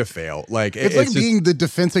going to fail. Like it's like being the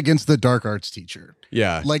defense against the dark arts teacher.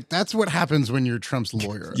 Yeah, like that's what happens when you're Trump's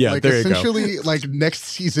lawyer. Yeah, like, there essentially, you go. like next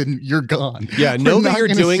season, you're gone. Yeah, know that you're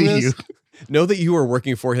doing this. You. Know that you are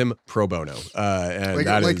working for him pro bono, and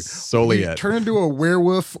that is solely it. Turn into a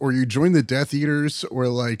werewolf, or you join the Death Eaters, or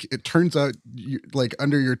like it turns out, like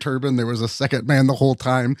under your turban there was a second man the whole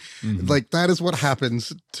time. Like that is what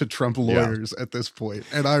happens to Trump lawyers at this point,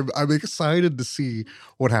 and I'm excited to see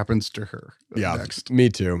what happens to her. Next. Me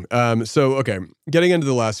too. So okay, getting into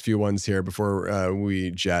the last few ones here before we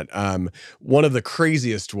jet. One of the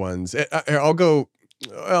craziest ones.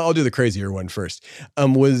 I'll do the crazier one first.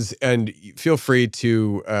 Was, and feel free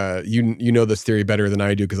to you know this theory better than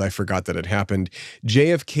I do because I forgot that it happened.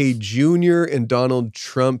 JFK Jr. and Donald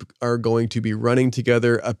Trump are going to be running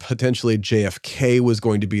together. Potentially JFK was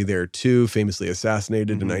going to be there too, famously assassinated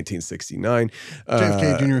in 1969.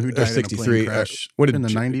 JFK Jr. who died 63 in a plane crash in the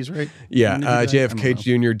 90s, right? Yeah, JFK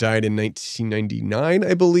Jr. died in 1999,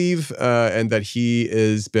 I believe, and that he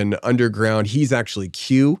has been underground. He's actually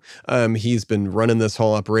Q. He's been running this this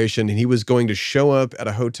whole operation, and he was going to show up at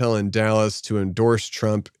a hotel in Dallas to endorse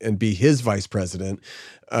Trump and be his vice president.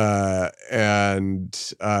 And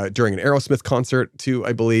during an Aerosmith concert too,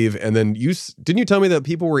 I believe. And then didn't you tell me that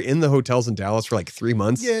people were in the hotels in Dallas for like 3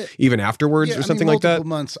 months, even afterwards, or something like that?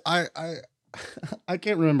 Months. I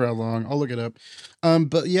can't remember how long. I'll look it up.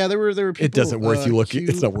 But yeah, there were people. It doesn't worth you looking.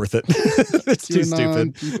 It's not worth it. It's too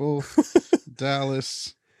stupid. People,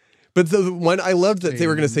 Dallas. But the one I loved that they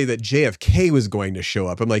were going to say that JFK was going to show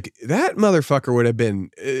up. I'm like, that motherfucker would have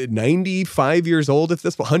been 95 years old at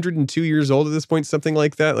this point, 102 years old at this point, something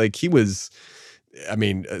like that. Like he was, I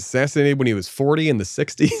mean, assassinated when he was 40 in the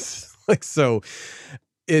 60s. Like, so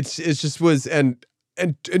it just was, and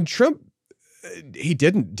Trump, he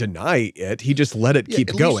didn't deny it. He just let it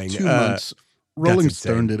keep going. 2 months. Rolling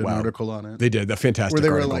Stone did an article on it. They did, a fantastic where they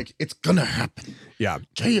article. were like, it's gonna happen. Yeah.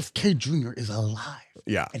 JFK Jr. is alive.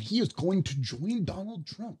 Yeah. And he is going to join Donald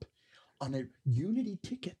Trump on a unity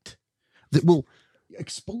ticket that will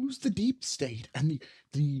expose the deep state and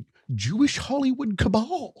the Jewish Hollywood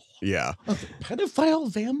cabal. Yeah. Of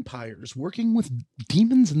pedophile vampires working with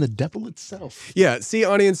demons and the devil itself. Yeah. See,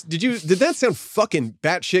 audience, did that sound fucking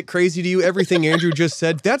batshit crazy to you? Everything Andrew just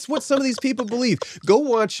said? That's what some of these people believe. Go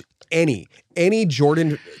watch any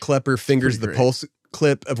Jordan Klepper Fingers the Pulse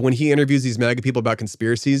clip of when he interviews these MAGA people about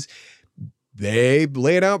conspiracies. They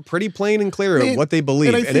lay it out pretty plain and clear of what they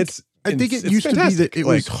believe. I think it used to be that it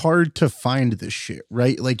was hard to find this shit,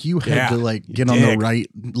 right? Like you had to like get on the right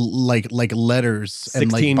like letters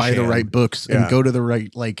and like buy the right books and go to the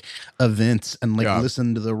right like events and like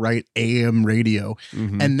listen to the right AM radio.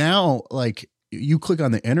 And now like you click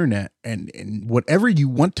on the internet and whatever you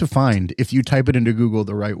want to find, if you type it into Google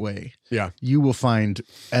the right way, you will find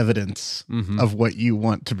evidence of what you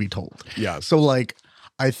want to be told. Yeah. So like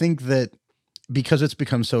I think that because it's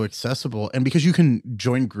become so accessible and because you can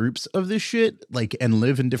join groups of this shit, like, and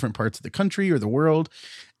live in different parts of the country or the world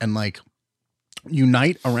and like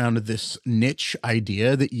unite around this niche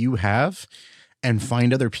idea that you have and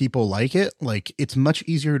find other people like it, like it's much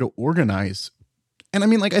easier to organize. And I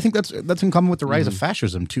mean, like, I think that's in common with the rise of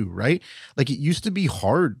fascism too, right? Like it used to be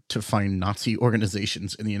hard to find Nazi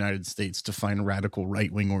organizations in the United States, to find radical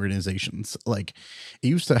right-wing organizations. Like it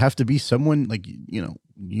used to have to be someone like, you know,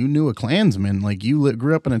 you knew a Klansman, like you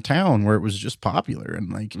grew up in a town where it was just popular and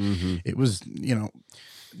like it was, you know,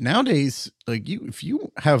 nowadays, like if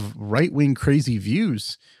you have right-wing crazy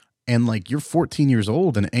views and like you're 14 years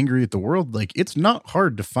old and angry at the world, like it's not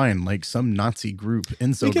hard to find like some Nazi group,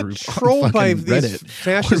 incel group, trolled by these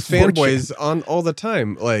fascist fanboys on all the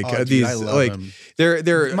time. Like these, like they're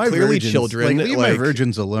clearly virgins, children. Like, leave my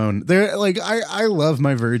virgins alone. They're like I love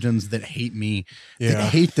my virgins that hate me.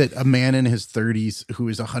 That hate that a man in his 30s who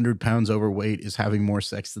is 100 pounds overweight is having more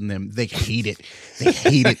sex than them. They hate it. They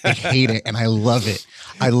hate it. They hate it. And I love it.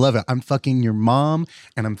 I love it. I'm fucking your mom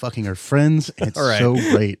and I'm fucking her friends. And it's so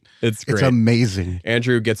great. It's great. It's amazing.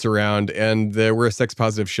 Andrew gets around and we're a sex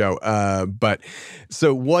positive show. But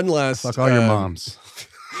so one last. Fuck all your moms.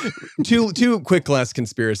 two quick last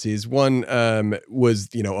conspiracies. One was,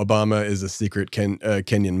 you know, Obama is a secret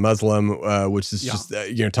Kenyan Muslim, which is just,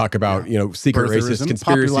 you know, talk about, you know, secret racist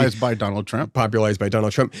conspiracy. Popularized by Donald Trump.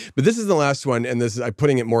 But this is the last one. And this is, I'm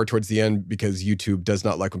putting it more towards the end because YouTube does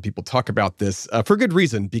not like when people talk about this for good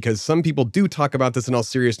reason, because some people do talk about this in all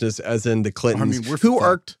seriousness, as in the Clintons, I mean,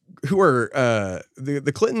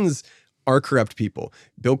 the Clintons are corrupt people.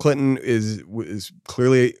 Bill Clinton is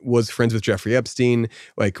clearly was friends with Jeffrey Epstein.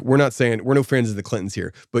 Like, we're not saying we're no friends of the Clintons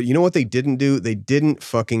here, but you know what they didn't do? They didn't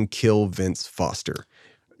fucking kill Vince Foster.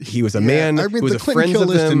 He was a man who was a friend of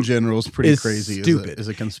them. In general is pretty crazy. Stupid. Is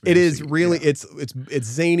a conspiracy. It is really. It's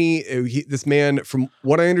zany. This man, from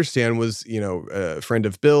what I understand, was, you know, a friend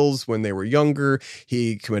of Bill's when they were younger.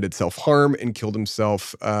 He committed self-harm and killed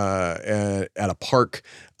himself at a park.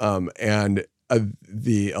 And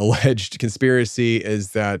the alleged conspiracy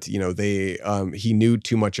is that, you know, he knew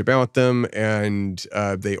too much about them and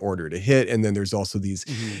they ordered a hit. And then there's also these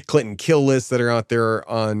Clinton kill lists that are out there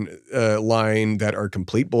on line that are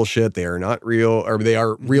complete bullshit. They are not real, or they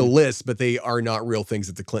are real lists, but they are not real things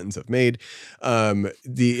that the Clintons have made. I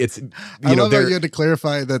love how you had to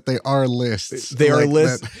clarify that they are lists. They are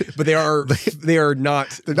lists, but they are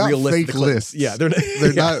not real fake lists. Yeah,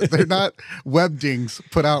 they're not web dings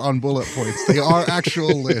put out on bullet points. They are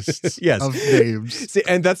actual lists of names. See,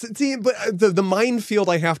 and but the minefield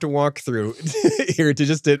I have to walk through here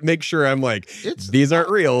to make sure I'm like, these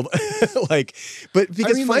aren't real. Like, but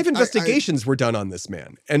because 5 investigations were done on this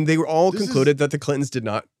man, and they were all concluded that the Clintons did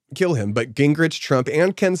not kill him, but Gingrich, Trump,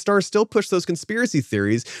 and Ken Starr still pushed those conspiracy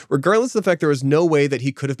theories, regardless of the fact there was no way that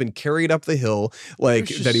he could have been carried up the hill like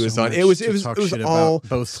that he was on. It was all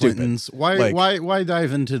both stupid. Clintons. Why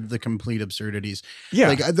dive into the complete absurdities? Yeah,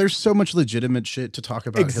 like there's so much legitimate shit to talk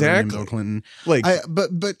about Hillary and Bill Clinton. Like,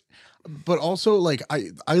 but also, like,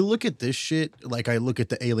 I look at this shit, like I look at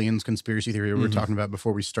the aliens conspiracy theory we were talking about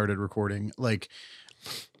before we started recording. Like,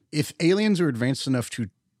 if aliens are advanced enough to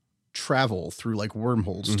travel through like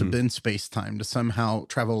wormholes to bend space-time, to somehow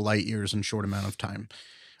travel light years in a short amount of time,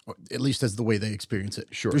 or at least as the way they experience it.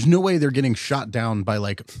 Sure. There's no way they're getting shot down by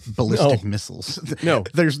like ballistic missiles. No.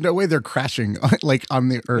 There's no way they're crashing like on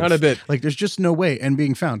the earth. Not a bit. Like there's just no way and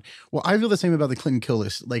being found. Well, I feel the same about the Clinton kill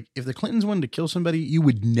list. Like if the Clintons wanted to kill somebody, you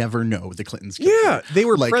would never know the Clintons killed them. They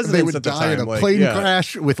were like presidents they would at the die time. in a plane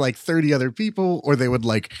crash with like 30 other people, or they would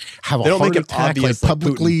like have a heart attack like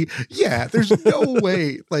publicly. Yeah, there's no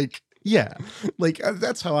way. Like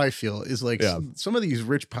that's how I feel, is like some of these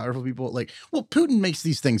rich, powerful people, like, well, Putin makes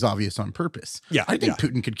these things obvious on purpose. Yeah. I think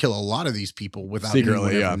Putin could kill a lot of these people without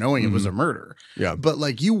secretly, anyone ever knowing it was a murder. Yeah. But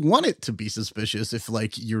like, you want it to be suspicious if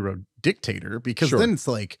like you're a dictator, because then it's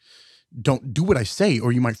like, don't do what I say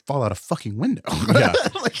or you might fall out a fucking window. Yeah.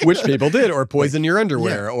 Which people did, or poison your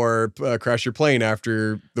underwear, or crash your plane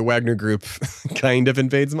after the Wagner Group kind of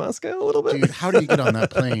invades Moscow a little bit. Dude, how did you get on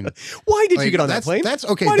that plane? Why did you get on that plane? That's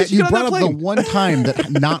okay. You brought up the one time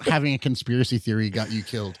that not having a conspiracy theory got you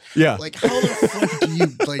killed. Yeah. Like, how the fuck do you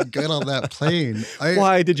like get on that plane?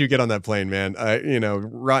 Why did you get on that plane, man?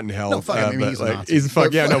 Rotten hell. No, fuck him. I mean, he's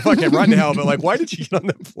fuck. Yeah, no, fuck him. Rotten hell. But like, why did you get on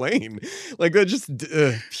that plane? Like, that just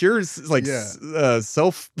pure like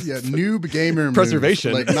self noob gamer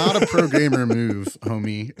preservation. Move. Like, not a pro gamer move,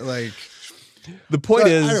 homie. Like, the point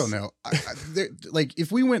is, I don't know. Like,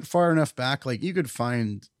 if we went far enough back, like you could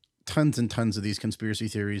find tons and tons of these conspiracy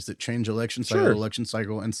theories that change election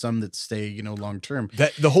cycle, and some that stay, long term.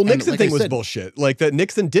 That the whole Nixon thing was bullshit. Like, that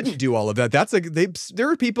Nixon didn't do all of that. There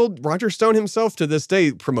are people. Roger Stone himself to this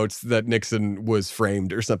day promotes that Nixon was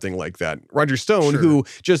framed or something like that. Roger Stone, who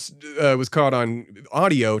just was caught on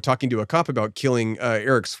audio talking to a cop about killing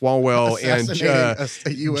Eric Swalwell and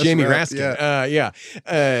Jamie Raskin.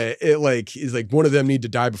 He's like, one of them need to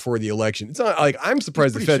die before the election. It's not like, I'm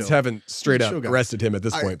surprised the feds haven't straight up arrested him at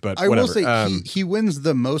this point, but I whatever. will say he wins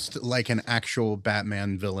the most like an actual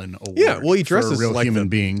Batman villain award. Yeah, well, he dresses for a real like human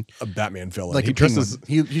being, a Batman villain. Like he dresses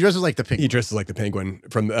like the Penguin. He dresses like the Penguin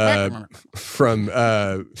from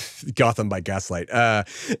Gotham by Gaslight.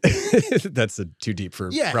 That's too deep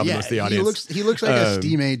for probably most of the audience. He looks like a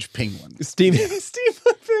steam age penguin. Steampunk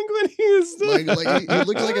penguin. He is he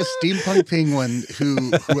looks like a steampunk penguin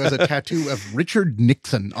who has a tattoo of Richard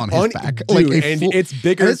Nixon on his back. Dude, it's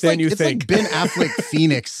bigger than you think. It's like Ben Affleck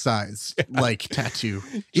Phoenix size like tattoo.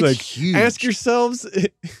 It's like, huge. Ask yourselves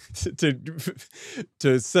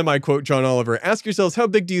to semi quote John Oliver. Ask yourselves, how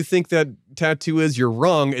big do you think that tattoo is? You're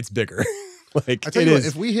wrong. It's bigger. Like, I tell you what,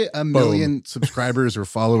 if we hit 1 million subscribers or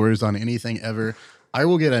followers on anything ever, I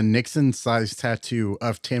will get a Nixon size tattoo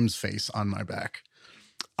of Tim's face on my back.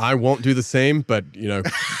 I won't do the same, but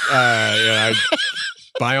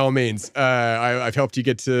by all means, I've helped you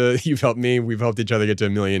you've helped me. We've helped each other get to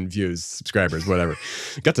 1 million views, subscribers, whatever.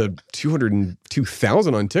 Got to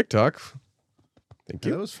 202,000 on TikTok. Thank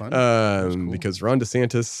you. That was fun. That was cool. Because Ron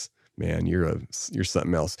DeSantis, man, you're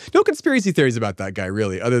something else. No conspiracy theories about that guy,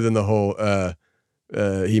 really, other than the whole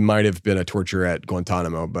he might have been a torturer at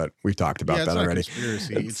Guantanamo, but we've talked about that already.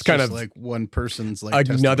 Conspiracy. It's kind of like one person's like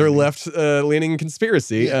another left-leaning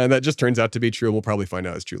conspiracy, and that just turns out to be true. We'll probably find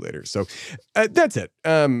out it's true later. So that's it.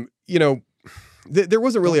 There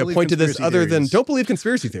wasn't really a point to this other than don't believe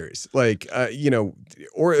conspiracy theories. Like,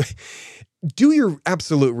 or do your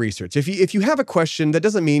absolute research. If you have a question, that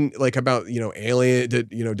doesn't mean like about,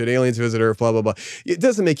 did aliens visit Earth, blah, blah, blah. It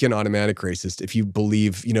doesn't make you an automatic racist if you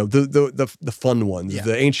believe, the fun ones,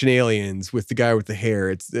 the ancient aliens with the guy with the hair.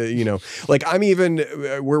 It's, like I'm even,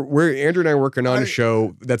 we're Andrew and I are working on a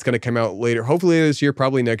show that's going to come out later, hopefully this year,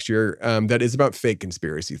 probably next year, that is about fake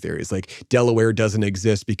conspiracy theories. Like Delaware doesn't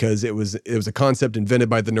exist because it was a concept invented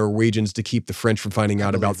by the Norwegians to keep the French from finding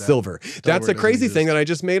out about silver. That's a crazy thing that I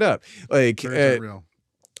just made up. Like, real.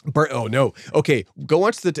 Oh no. Okay, go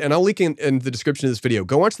watch and I'll link in the description of this video.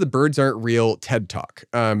 Go watch the Birds Aren't Real TED Talk.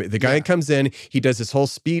 The guy comes in, he does his whole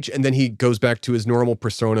speech, and then he goes back to his normal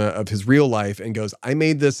persona of his real life and goes, I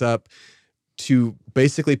made this up to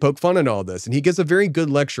basically poke fun at all this. And he gives a very good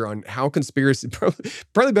lecture on how conspiracy,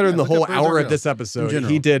 probably better than the whole hour of this episode.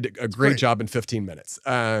 He did a great job in 15 minutes.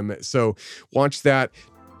 So watch that.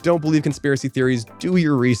 don't believe conspiracy theories. Do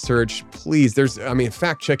your research, please. There's,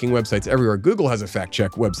 fact-checking websites everywhere. Google has a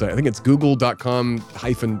fact-check website. I think it's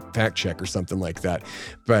google.com-fact-check or something like that.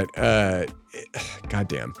 But,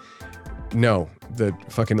 goddamn. No, the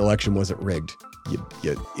fucking election wasn't rigged, you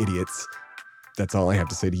idiots. That's all I have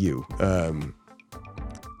to say to you.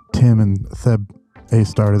 Tim and Theb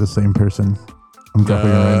A-Star are the same person. I'm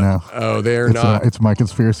dropping it right now. Oh, they're not. It's my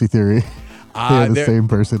conspiracy theory. They're the same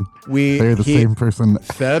person. They're the same person.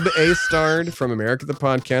 Theb A-Star from America the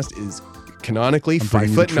Podcast is canonically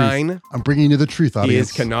 5'9". I'm bringing you the truth, audience. He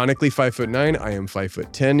is canonically 5'9". I am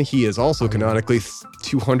 5'10". He is also canonically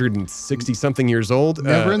 260 something years old.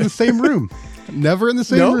 Never in the same room. Never in the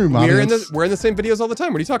same room. We're in the same videos all the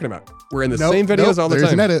time. What are you talking about? We're in the same videos all the time.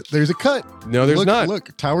 There's an edit. There's a cut. No, there's not.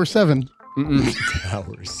 Look, Tower 7.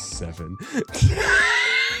 Tower 7.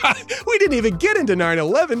 We didn't even get into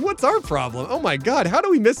 9/11. What's our problem? Oh my God, how do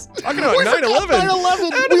we miss talking about 9/11? 9/11.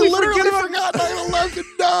 We literally forgot 9/11.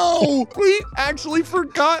 No, we actually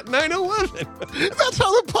forgot 9/11. That's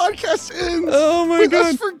how the podcast ends. Oh my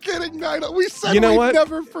God, us forgetting 9/11. We said we'd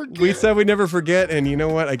never forget. We said we'd never forget, and you know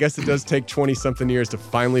what? I guess it does take 20-something years to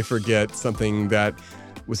finally forget something that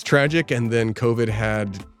was tragic, and then COVID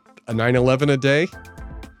had a 9/11 a day.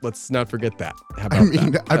 Let's not forget that. How about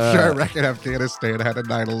that? I'm sure I reckon Afghanistan had a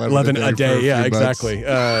 9/11 a day. Yeah, exactly.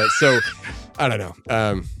 So, I don't know.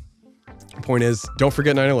 Point is, don't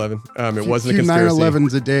forget 9/11. It wasn't a conspiracy.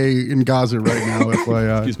 9/11s a day in Gaza right now,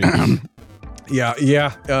 FYI. Excuse me. Yeah.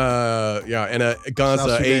 And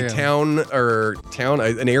Gaza, an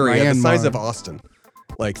area the size of Austin.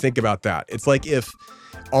 Like, think about that. It's like if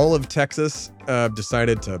all of Texas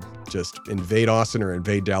decided to just invade Austin or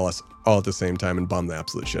invade Dallas all at the same time and bomb the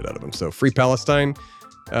absolute shit out of them. So free Palestine,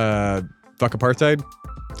 fuck apartheid,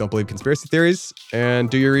 don't believe conspiracy theories, and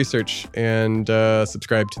do your research and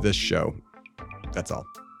subscribe to this show. That's all.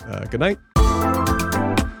 Good night.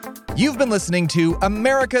 You've been listening to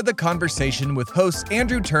America the Conversation with hosts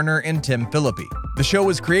Andrew Turner and Tim Phillippe. The show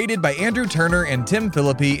was created by Andrew Turner and Tim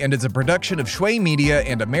Phillippe and is a production of Shway Media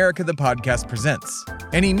and America the Podcast Presents.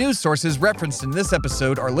 Any news sources referenced in this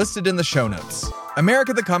episode are listed in the show notes.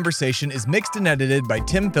 America the Conversation is mixed and edited by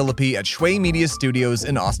Tim Phillippe at Shway Media Studios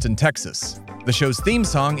in Austin, Texas. The show's theme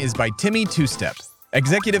song is by Timmy Two Step.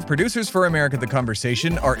 Executive producers for America the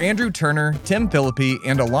Conversation are Andrew Turner, Tim Phillippe,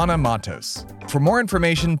 and Alana Matos. For more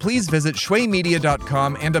information, please visit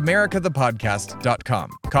shwaymedia.com and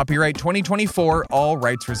americathepodcast.com. Copyright 2024, all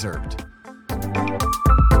rights reserved.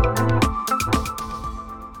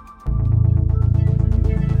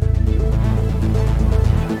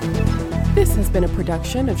 This has been a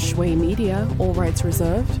production of Shway Media, all rights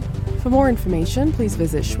reserved. For more information, please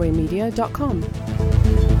visit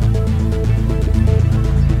shwaymedia.com.